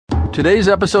Today's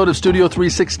episode of Studio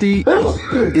 360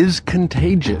 is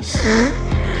contagious.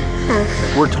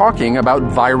 We're talking about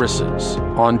viruses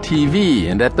on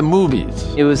TV and at the movies.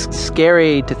 It was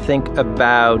scary to think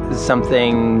about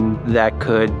something that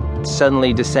could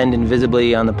suddenly descend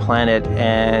invisibly on the planet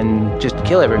and just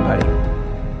kill everybody.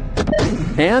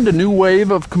 And a new wave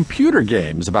of computer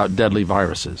games about deadly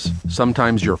viruses.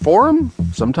 Sometimes you're for them,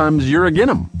 sometimes you're against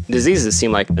them. Diseases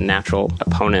seem like a natural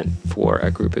opponent for a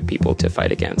group of people to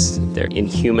fight against. They're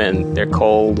inhuman, they're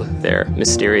cold, they're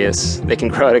mysterious, they can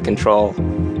grow out of control.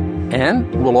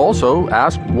 And we'll also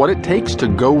ask what it takes to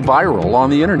go viral on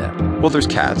the internet. Well, there's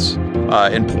cats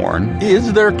in porn.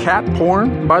 Is there cat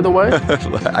porn, by the way?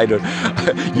 I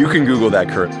don't. You can Google that,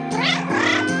 Kurt.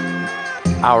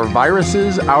 Our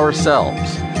viruses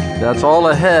ourselves. That's all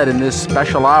ahead in this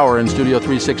special hour in Studio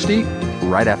 360,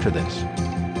 right after this.